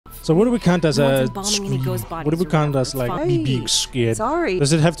So what do we count as a bombing and he goes scream? bodies What do we count around. as like It's me fine. being scared? Sorry.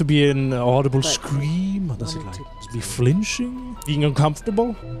 Does it have to be an audible But scream? Or does it like wanted just be flinching? Being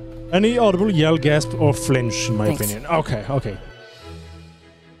uncomfortable? Any audible yell, gasp, or flinch in my Thanks. opinion. Okay, okay.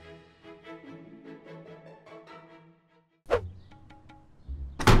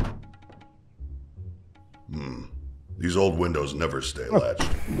 These old windows never stay latched.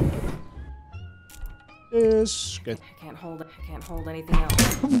 Yes, good. I can't hold anything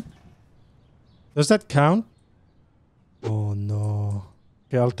else. Does that count? Oh no.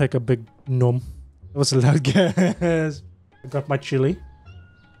 Okay, I'll take a big num. That was a loud gas. I got my chili.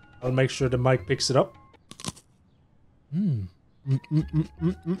 I'll make sure the mic picks it up. It's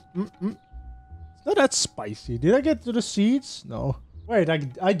not that spicy. Did I get to the seeds? No. Wait, I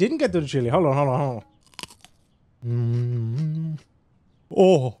didn't get to the chili. Hold on.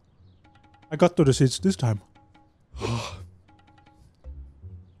 Oh. I got to the seeds this time.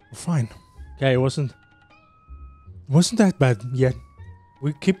 Fine. Okay, it wasn't that bad yet.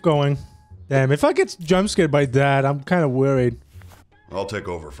 We keep going. Damn, if I get jump scared by that, I'm kind of worried. I'll take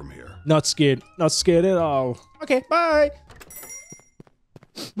over from here. Not scared. Not scared at all. Okay, bye.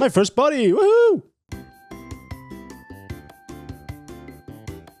 My first buddy. Woohoo!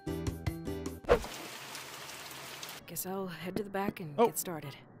 Guess I'll head to the back and Oh. get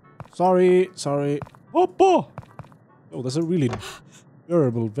started. Sorry. Oppa! Oh, that's a really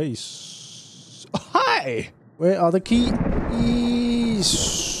durable vase. Oh, hi! Where are the keys?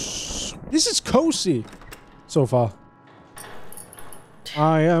 This is cozy so far.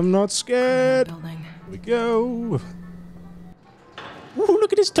 I am not scared. Building. Here we go. Ooh,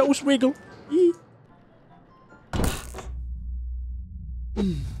 look at his toes wiggle. Eee.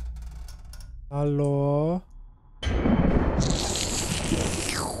 Hello?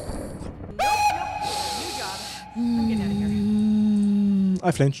 I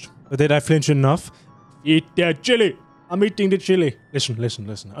flinched. But did I flinch enough? Eat that chili! I'm eating the chili.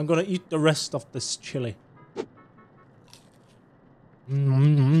 Listen. I'm gonna eat the rest of this chili.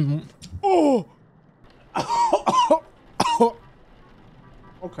 Oh!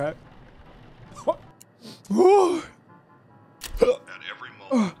 Okay. At every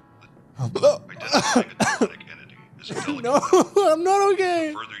moment, identifying a demonic entity is telling No, I'm not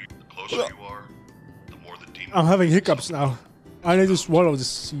okay. the closer you are, the more the demon I'm having hiccups now. I need to swallow the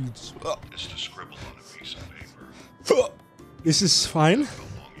seeds. is to scribble on a piece of paper. This is fine. How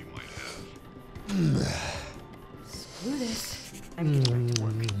long you might have. Screw this. I'm getting ready to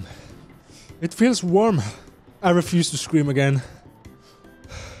work. It feels warm. I refuse to scream again.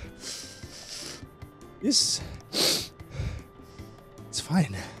 It's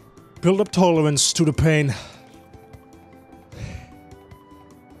fine. Build up tolerance to the pain.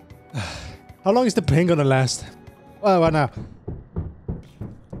 How long is the pain gonna last? What now?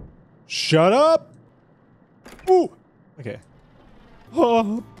 Shut up! Ooh! Okay.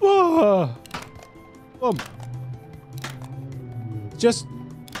 Just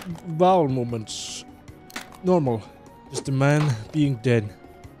vowel moments. Normal. Just a man being dead.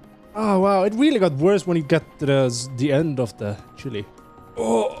 Oh wow, it really got worse when he got to the end of the chili.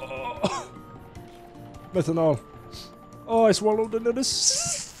 Oh! Methanol. Oh, I swallowed another.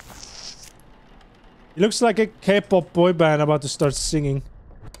 It looks like a K-pop boy band about to start singing.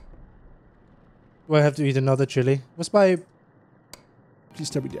 Do I have to eat another chili? What's my... Please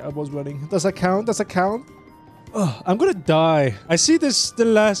tell me the elbow's running. Does that count? Does that count? Oh, I'm gonna die. I see this, the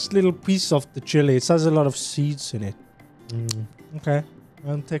last little piece of the chili. It has a lot of seeds in it. Okay.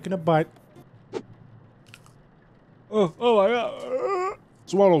 I'm taking a bite. Oh my god.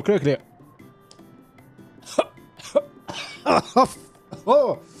 Swallow quickly.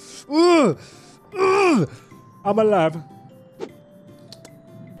 I'm alive.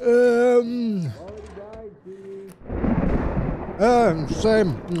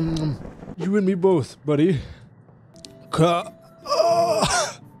 Same. You and me both, buddy.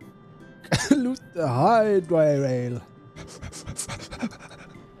 Loot the highway rail.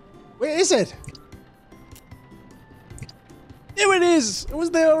 Where is it? There it is! It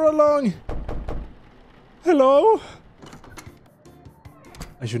was there all along. Hello?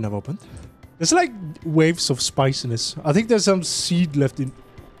 I shouldn't have opened. There's like waves of spiciness. I think there's some seed left in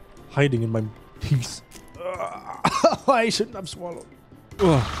hiding in my teeth. I shouldn't have swallowed.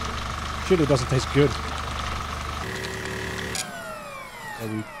 Ugh. Chili doesn't taste good. There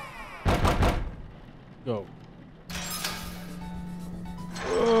we go.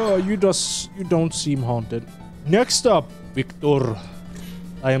 Oh, you don't seem haunted. Next up, Victor.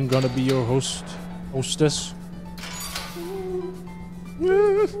 I am gonna be your hostess.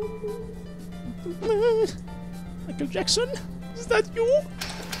 Michael Jackson? Is that you?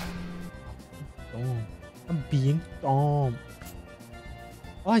 being dumb.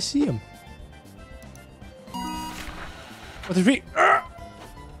 Oh, I see him. What the freak?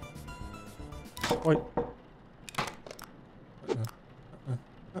 Wait.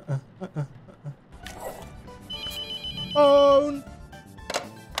 Phone.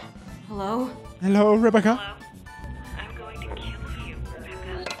 Hello? Hello, Rebecca. Hello? I'm going to kill you,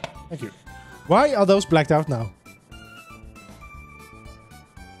 Rebecca. Thank you. Why are those blacked out now?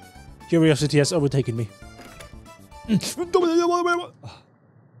 Curiosity has overtaken me.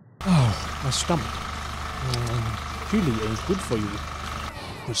 Oh, my stomach. Chili ain't good for you.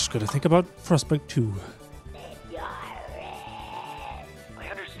 We're just gonna think about Frostbite 2. I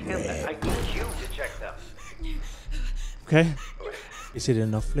understand that. I need you to check them. Okay. Is it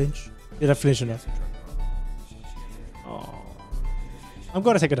enough flinch? Did I flinch enough? Oh. I'm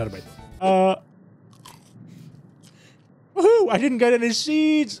gonna take another bite. Woohoo! I didn't get any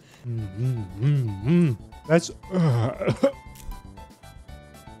seeds! That's...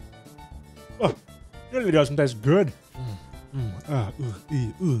 Oh, it really doesn't taste good.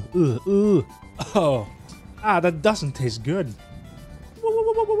 Oh. Ah, that doesn't taste good.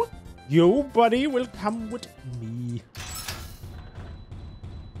 You, buddy, will come with me.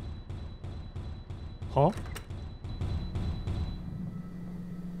 Huh?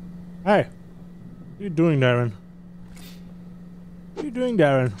 Hey. What are you doing, Darren? What are you doing,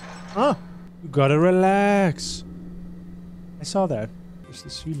 Darren? Huh? You gotta relax. I saw that. It's the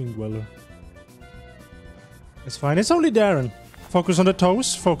ceiling dweller. It's fine. It's only Darren. Focus on the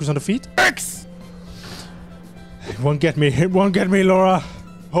toes. Focus on the feet. X! It won't get me. It won't get me, Laura.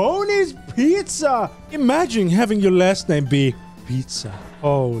 Pony's Pizza! Imagine having your last name be Pizza.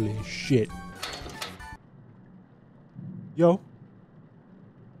 Holy shit. Yo.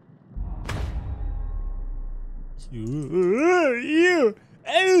 You.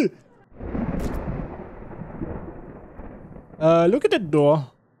 Look at the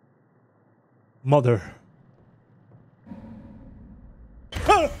door. Mother.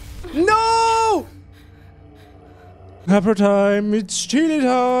 No! Pepper time. It's chili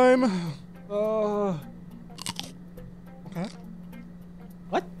time. Okay.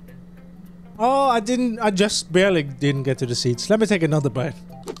 What? Oh, I just barely didn't get to the seats. Let me take another bite.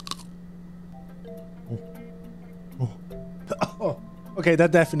 Oh. Okay,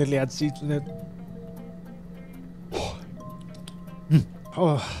 that definitely had seeds in it.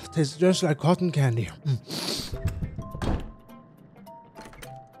 Oh, tastes just like cotton candy.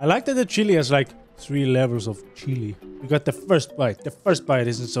 I like that the chili has like 3 levels of chili. You got the first bite. The first bite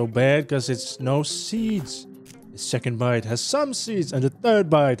isn't so bad because it's no seeds. The second bite has some seeds, and the third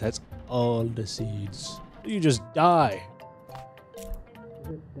bite has all the seeds. You just die.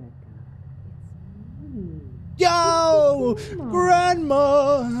 Yo!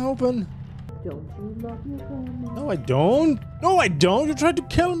 Grandma! Open. Don't you love your grandma? No, I don't. No, I don't. You tried to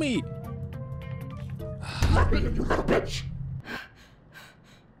kill me. Let me, you little bitch!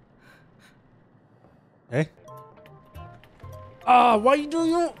 Hey. Ah, why do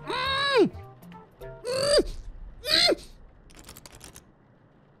you?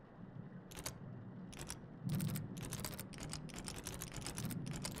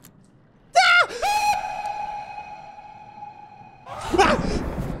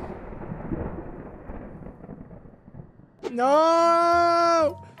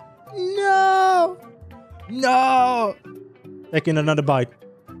 No! No! No! Taking another bite.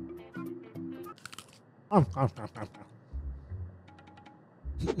 Oh!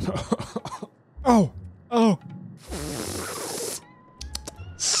 Oh!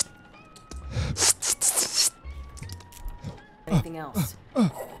 Anything else?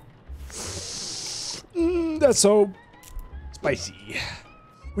 That's so spicy.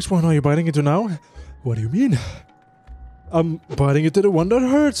 Which one are you biting into now? What do you mean? I'm biting into the one that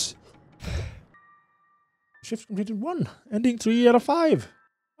hurts. Shift completed 1, ending 3 out of 5.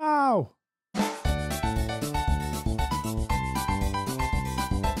 Wow.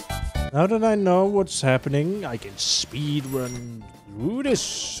 Now that I know what's happening, I can speedrun through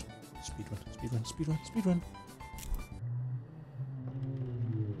this. Speedrun.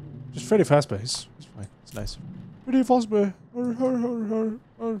 Just pretty fast pace. It's fine. It's nice. Pretty fast pace.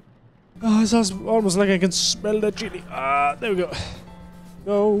 Oh, it sounds almost like I can smell the chili. Ah, there we go.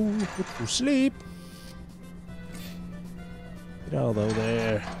 Go to sleep. Get out of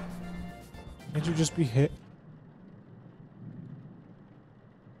there. Can't you just be hit?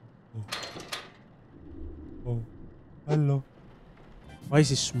 Oh, hello. Why is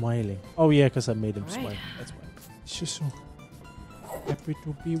he smiling? Oh yeah, because I made him smile. That's why. He's just so happy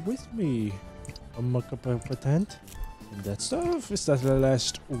to be with me. I'm a competent. And that stuff. Is that the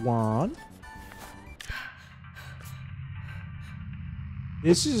last one?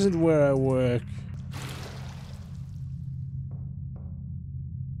 This isn't where I work.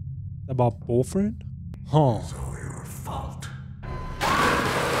 About boyfriend? Huh. Your fault.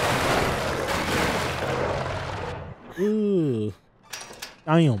 Ooh.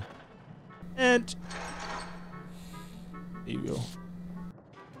 Damn. And there you go.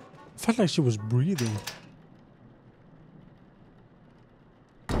 I felt like she was breathing.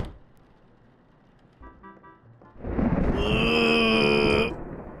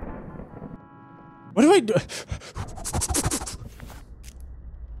 What do I do?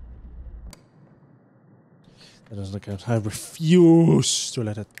 That doesn't count. I refuse to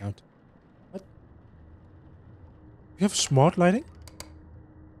let it count. What? You have smart lighting?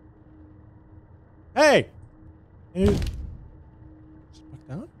 Hey! Can you... Sit back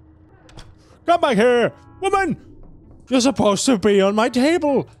down? Come back here! Woman! You're supposed to be on my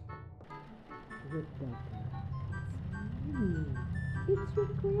table!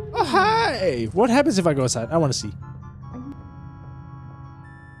 Oh, hi! What happens if I go outside? I want to see.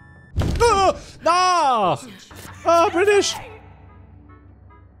 Oh! No! Oh, British!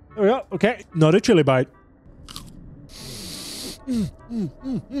 There we go. Okay. Not a chili bite.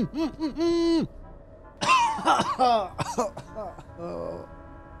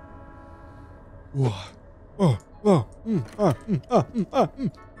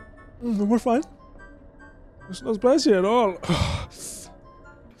 We're fine. There's no spicy at all.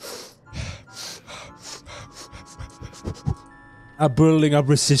 I'm building up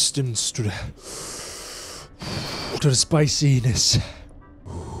resistance to the spiciness.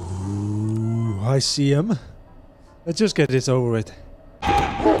 Ooh, I see him. Let's just get this over with.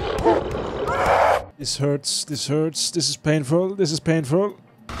 This hurts. This hurts. This is painful. This is painful.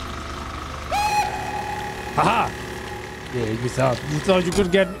 Haha! Yeah, you thought you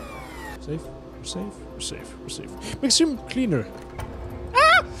could get me. Safe. We're safe. We're safe. We're safe. Makes him cleaner.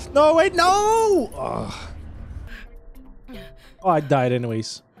 Ah! No, wait, no! Oh. Oh, I died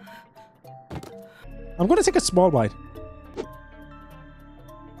anyways. I'm gonna take a small bite.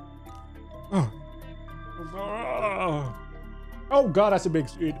 Oh. Oh god, that's a big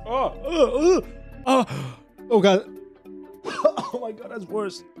sweet. Oh god. Oh my god, that's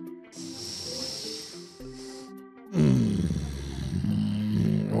worse.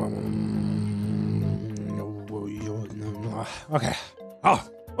 Okay. Oh.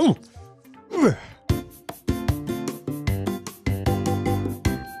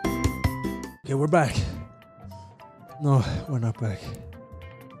 Okay, we're back. No, we're not back.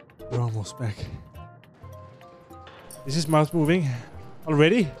 We're almost back. Is his mouse moving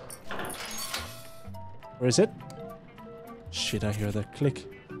already? Where is it? Shit, I hear that click.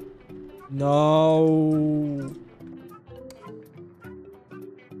 No.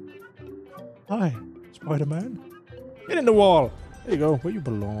 Hi, Spider-Man. Get in the wall. There you go, where you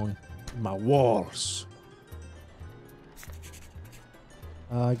belong. In my walls.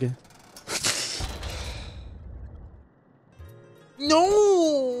 Okay.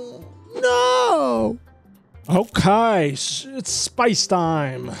 No! No! Okay, it's spice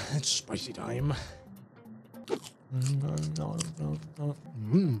time. It's spicy time.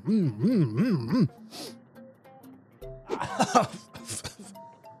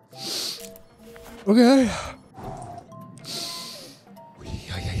 Okay.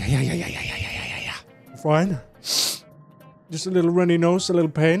 Fine. Just a little runny nose, a little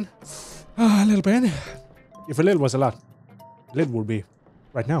pain. A little pain. If a little was a lot, a little would be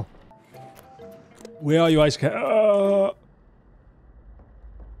right now. Where are you, ice cap?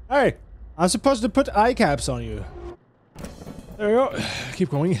 Hey, I'm supposed to put eye caps on you. There you go. Keep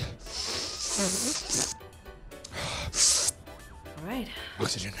going. All right.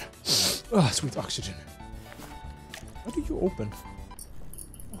 Oxygen. Oh, sweet oxygen. How do you open?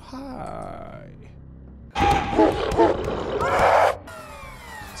 Oh, hi.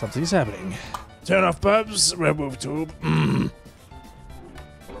 Something's happening. Turn off bulbs. Remove tube.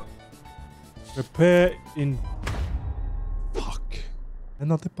 Repair in... Fuck.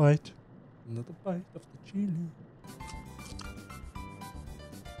 Another bite. Another bite of the chili.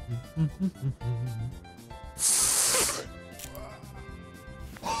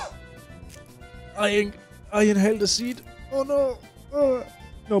 I inhaled the seed. Oh no.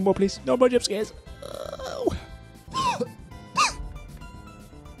 No more, please. No more jump scares.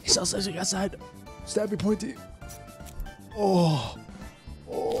 He's also sitting outside. Stabby pointy. Oh.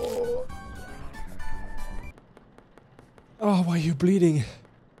 Oh. Oh, why are you bleeding?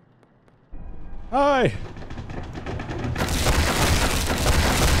 Hi.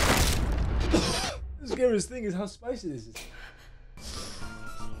 The scariest thing is how spicy this is.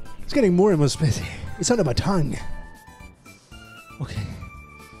 It's getting more and more spicy. It's under my tongue. Okay.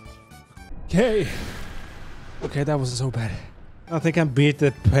 Okay. Okay, that wasn't so bad. I think I beat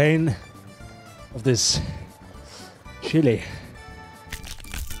the pain of this chili.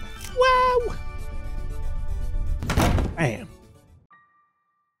 Wow! Bam.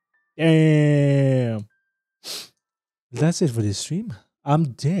 Damn. That's it for this stream.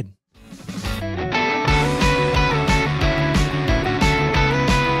 I'm dead.